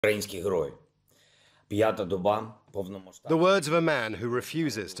The words of a man who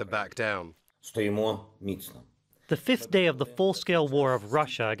refuses to back down. The fifth day of the full-scale war of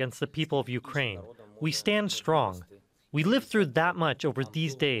Russia against the people of Ukraine. We stand strong. We lived through that much over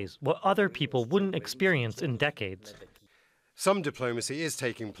these days, what other people wouldn't experience in decades. Some diplomacy is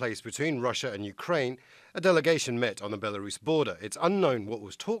taking place between Russia and Ukraine. A delegation met on the Belarus border. It's unknown what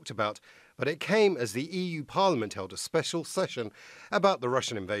was talked about, but it came as the EU Parliament held a special session about the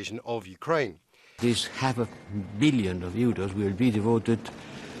Russian invasion of Ukraine. This €500 million will be devoted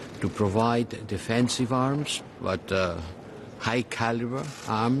to provide defensive arms, but high-caliber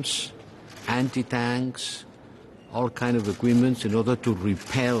arms, anti-tanks, all kinds of equipment in order to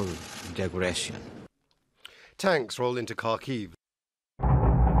repel the aggression. Tanks roll into Kharkiv.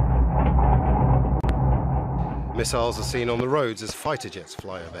 Missiles are seen on the roads as fighter jets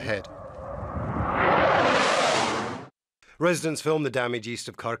fly overhead. Residents film the damage east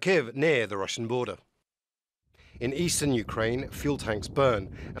of Kharkiv, near the Russian border. In eastern Ukraine, fuel tanks burn,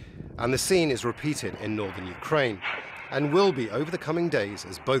 and the scene is repeated in northern Ukraine, and will be over the coming days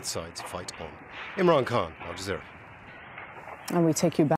as both sides fight on. Imran Khan, Al Jazeera. And we take you back.